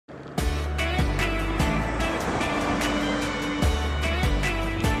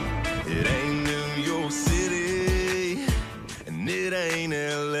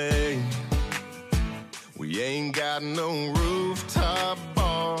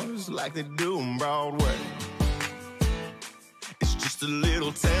like they do on Broadway. It's just a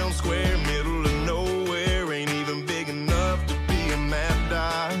little town square, middle of nowhere. Ain't even big enough to be a map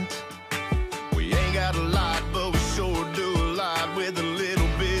dot. We ain't got a lot, but we sure do a lot with a little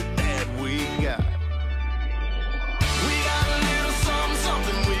bit that we got. We got a little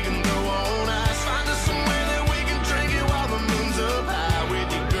something we can throw on ice. Find us somewhere that we can drink it while the moon's up high.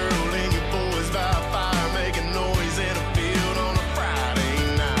 With your girl and your boys by a fire, making noise in a field on a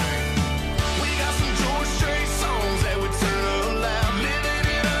Friday night. We got some George Strait songs that we turn up loud, living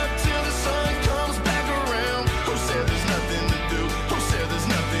it up till the sun comes back around. Who said there's nothing to do? Who said there's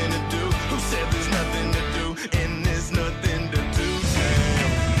nothing to do? Who said there's nothing to do? And there's nothing to do, Sam.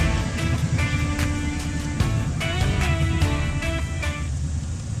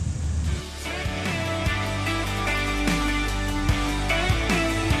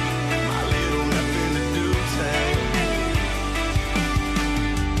 My little nothing to do, Sam.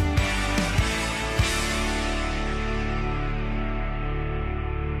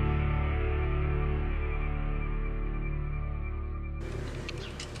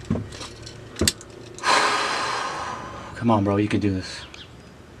 Come on, bro, you can do this.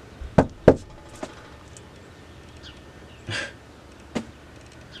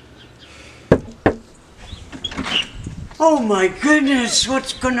 Oh my goodness,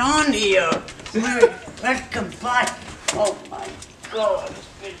 what's going on here? Welcome back. Oh my God, it's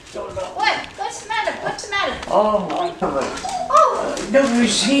been so long. What? What's the matter? What's the matter? Oh my God. Oh!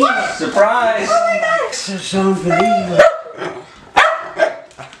 Nobody's here. What? Surprise! Oh my God! This is unbelievable.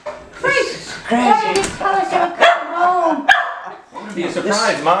 Freak! Why Crazy. did you tell us you were coming home? Be a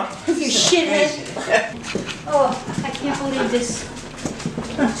surprise, Ma. You shithead. Oh, I can't believe this.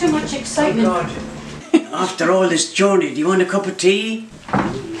 Too much Oh excitement. God. After all this journey, do you want a cup of tea?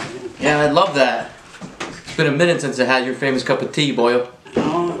 Yeah, I'd love that. It's been a minute since I had your famous cup of tea, Boyle.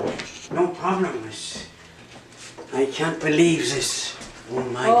 No, no problem. I can't believe this. Oh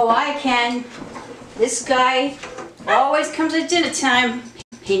my. Oh, I can. This guy always comes at dinner time.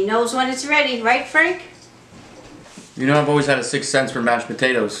 He knows when it's ready, right, Frank? You know I've always had a sixth sense for mashed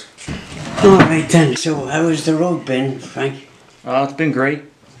potatoes. All right then. So how has the road been, Frank? It's been great.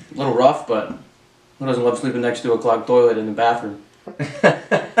 A little rough, but who doesn't love sleeping next to a clogged toilet in the bathroom?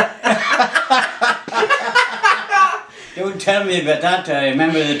 Don't tell me about that. I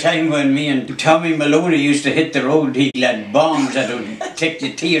remember the time when me and Tommy Maloney used to hit the road. He had bombs that would take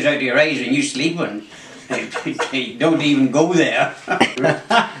the tears out of your eyes when you sleeping. Don't even go there.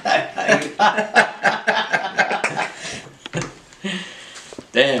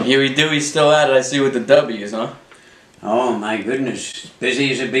 Damn, Huey Dewey's still at it, I see with the W's, huh? Oh my goodness, busy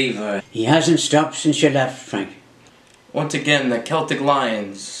as a beaver. He hasn't stopped since you left, Frank. Once again, the Celtic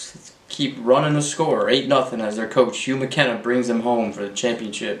Lions keep running the score, 8-0, as their coach Hugh McKenna brings them home for the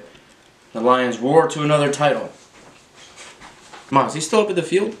championship. The Lions roar to another title. Come on, is he still up at the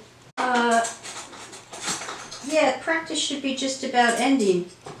field? Yeah, practice should be just about ending.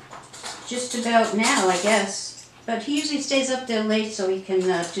 Just about now, I guess. But he usually stays up there late so he can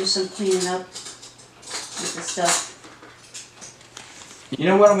do some cleaning up with the stuff. You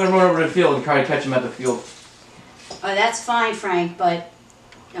know what, I'm going to run over to the field and try to catch him at the field. Oh, that's fine, Frank, but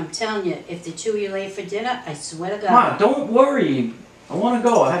I'm telling you, if the two of you late for dinner, I swear to God. Ma, don't worry. I want to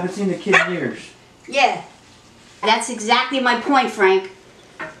go. I haven't seen the kid in years. Yeah, that's exactly my point, Frank.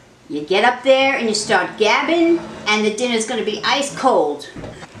 You get up there and you start gabbing, and the dinner's going to be ice cold.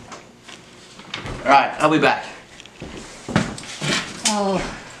 Alright, I'll be back. Oh,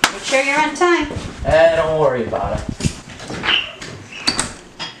 make sure you're on time. Don't worry about it.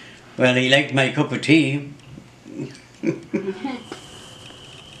 Well, he liked my cup of tea.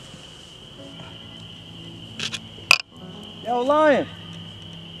 Yo, Lion.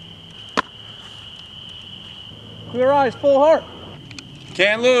 Clear eyes, full heart.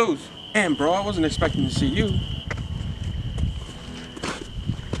 Can't lose. Damn, bro, I wasn't expecting to see you.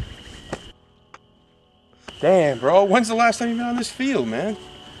 Damn, bro, when's the last time you've been on this field, man?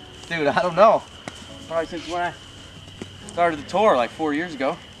 Dude, I don't know. Probably since when I started the tour like 4 years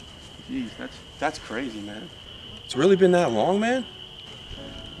ago. Jeez, that's crazy, man. It's really been that long, man?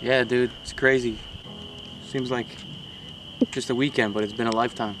 Yeah, dude, it's crazy. Seems like just a weekend, but it's been a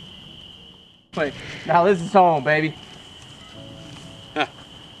lifetime. Wait, now this is home, baby.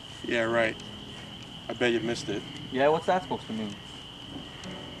 Yeah, right. I bet you missed it. Yeah, what's that supposed to mean?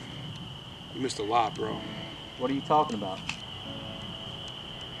 You missed a lot, bro. What are you talking about?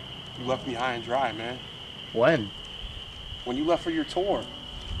 You left me high and dry, man. When? When you left for your tour.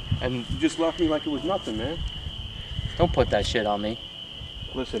 And You just left me like it was nothing, man. don't put that shit on me.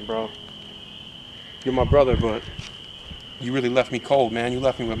 Listen, bro. You're my brother, but You really left me cold, man. You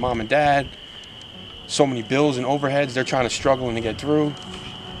left me with mom and dad. So many bills and overheads. They're trying to struggle to get through.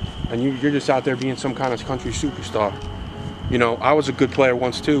 And you're just out there being some kind of country superstar. You know, I was a good player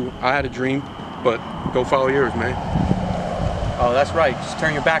once too. I had a dream, but go follow yours, man. Oh, that's right. Just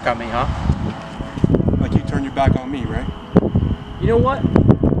turn your back on me, huh? Like you turned your back on me, right? You know what?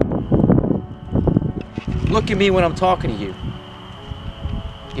 Look at me when I'm talking to you.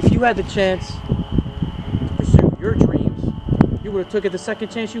 If you had the chance to pursue your dreams, you would have took it the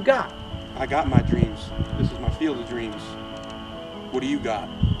second chance you got. I got my dreams. This is my field of dreams. What do you got?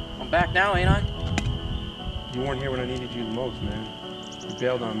 I'm back now, ain't I? You weren't here when I needed you the most, man. You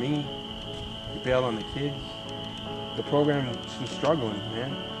bailed on me. You bailed on the kids. The program was struggling,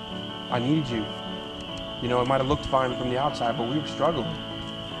 man. I needed you. You know, it might have looked fine from the outside, but we were struggling.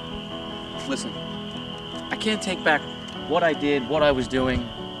 Listen, I can't take back what I did, what I was doing,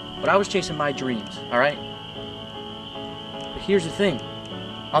 but I was chasing my dreams, all right? But here's the thing.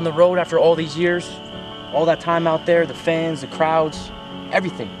 On the road after all these years, all that time out there, the fans, the crowds,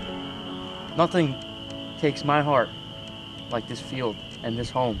 everything. Nothing takes my heart like this field and this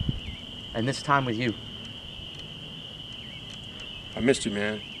home and this time with you. I missed you,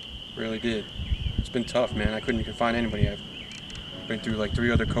 man. Really did. It's been tough, man. I couldn't even find anybody. I've been through like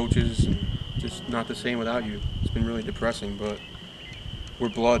 3 other coaches and just not the same without you. It's been really depressing, but we're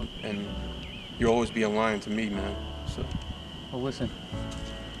blood and you'll always be a Lion to me, man. So. Well, listen,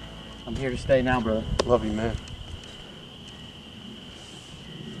 I'm here to stay now, brother. Love you, man.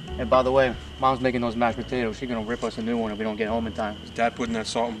 And by the way, Mom's making those mashed potatoes. She's gonna rip us a new one if we don't get home in time. Is Dad putting that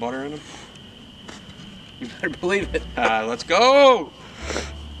salt and butter in them? You better believe it. Let's go!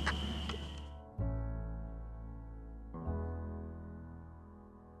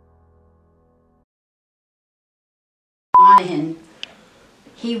 Monahan,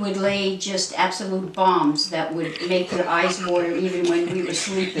 he would lay just absolute bombs that would make your eyes water even when we were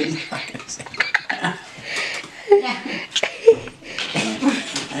sleeping. Yeah.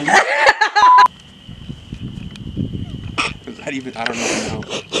 Is that even? I don't know.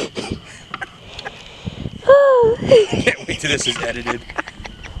 I can't wait till this is edited.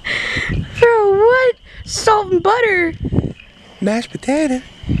 Bro, what? Salt and butter. Mashed potato.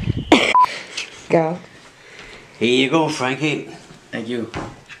 Go. Here you go, Frankie. Thank you.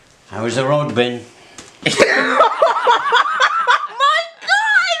 How's the road been? My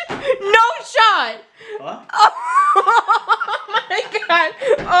God! No shot! What? Oh my God!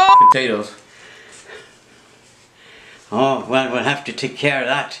 Oh! Potatoes. Oh, well, we'll have to take care of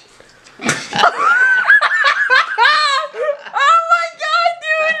that. Oh my God,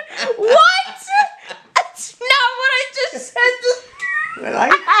 dude! What? That's not what I just said. Well, I...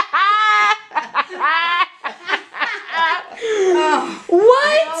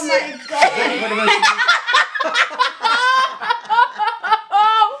 What? Oh my God.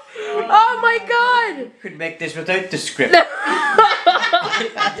 Oh my God! Could make this without the script. Yeah.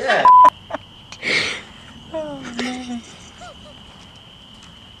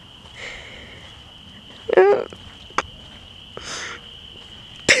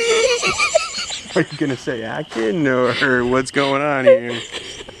 Are you gonna say acting or what's going on here?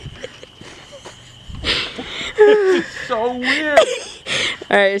 This is so weird.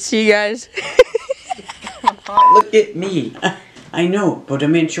 Alright, see you guys. Look at me. I know, but I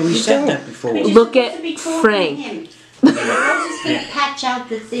mean, sure we said that before. You're Look supposed at to be talking Frank. to him. You're just gonna patch out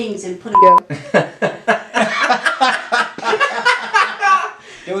the things and put them. Go.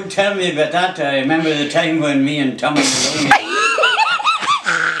 Don't tell me about that. I remember the time when me and Tommy Maloney...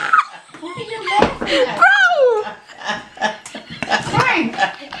 What are you laughing at? Bro! Frank!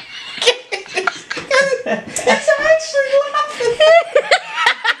 It's actually laughing.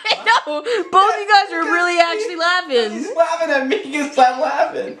 I know. Both of you guys are really actually laughing. He's laughing at me because I'm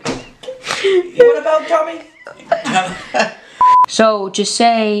laughing. What about Tommy? So, just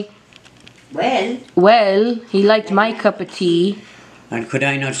say, well, he liked my cup of tea. And could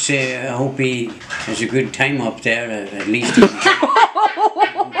I not say, I hope he has a good time up there, at least he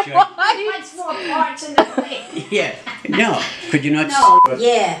What's more parts in the plate? Yeah, no, could you not No,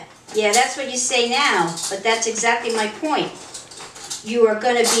 yeah, that's what you say now, but that's exactly my point. You are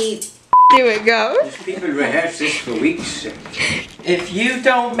gonna be. Do it, go. There's people rehearse this for weeks. If you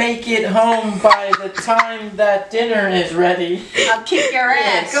don't make it home by the time that dinner is ready, I'll kick your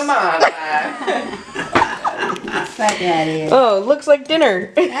ass. come on. Fuck out of here. Oh, looks like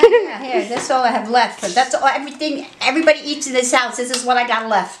dinner. Here, that's all I have left. But that's all. Everything everybody eats in this house. This is what I got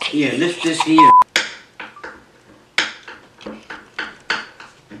left. Here, lift this here.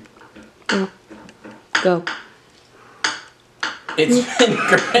 Go. It's been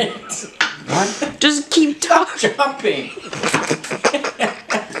great. What? Just keep talking. Jumping.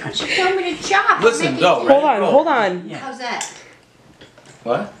 She told me to chop. Listen, go. Hold on, hold on. How's that?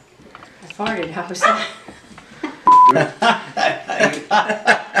 What? I farted. How's that?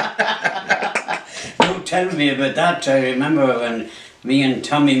 Don't tell me about that. I remember when me and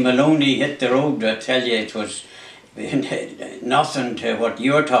Tommy Maloney hit the road. I tell you, it was nothing to what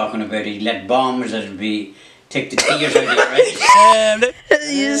you're talking about. He let bombs that'd be take the tears out of your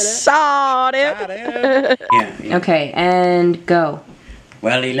eyes. You saw it. Yeah. Okay, and go.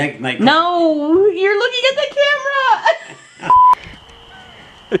 Well, he liked my. No, you're looking at the camera.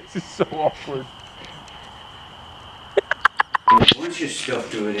 This is so awkward. A bunch of stuff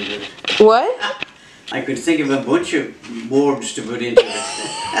to put into it. What? I could think of a bunch of words to put into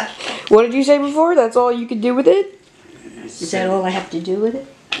it. What did you say before? That's all you could do with it? Is that all I have to do with it?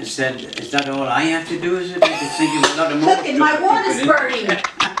 Is that all I have to do? Is it? I could think of a lot of more. Look, and my water's burning.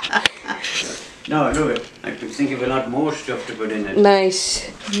 No, look. I could think of a lot more stuff to put in it. Nice.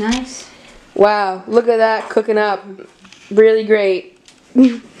 Nice. Wow, look at that cooking up. Really great.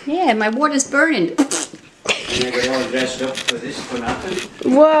 Yeah, my water's burning. And they were all dressed up for this for nothing.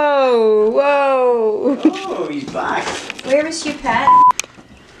 Whoa, whoa. Oh, he's back. Where is your Pat?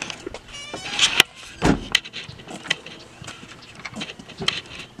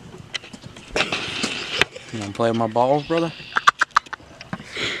 You wanna play with my balls, brother?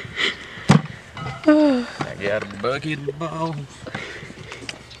 I got a bucket of balls.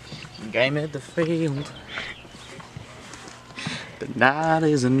 Game at the field. Tonight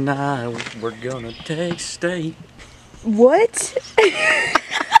is a night we're gonna take state. What?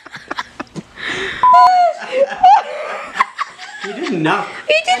 He didn't knock.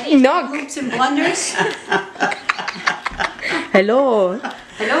 He didn't knock. Hoops and blunders. Hello.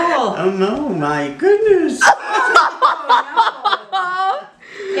 Hello. Oh no, my goodness.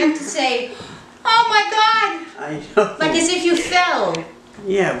 You have to say, oh my God. I know. Like as if you fell.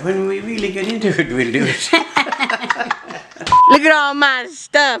 Yeah, when we really get into it, we'll do it. Look at all my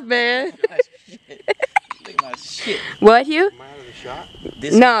stuff, man. Look at my shit. What, Hugh? Am I out of the shot?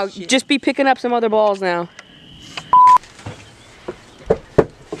 This No, shit. just be picking up some other balls now.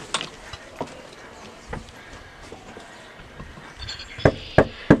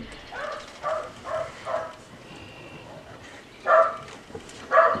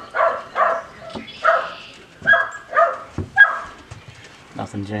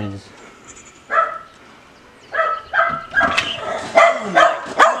 Nothing changes.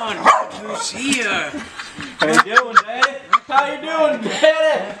 Who's here? How you doing, Daddy? How you doing,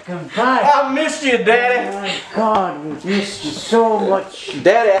 Daddy? Come back. I missed you, Daddy. Oh my God, we missed you so much.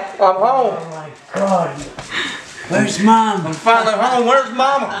 Daddy, I'm home. Oh my God. Where's Mom? I'm finally home. Where's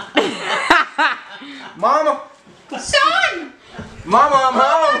Mama? Mama? Son! Mama, I'm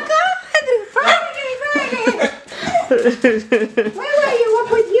home. Where were you? Up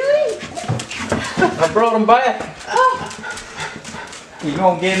with you? I brought him back. You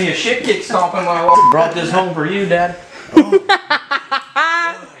gonna give me a shit kick stomping while I brought this home for you, Daddy.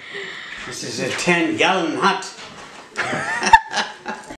 This is a 10-gallon hut.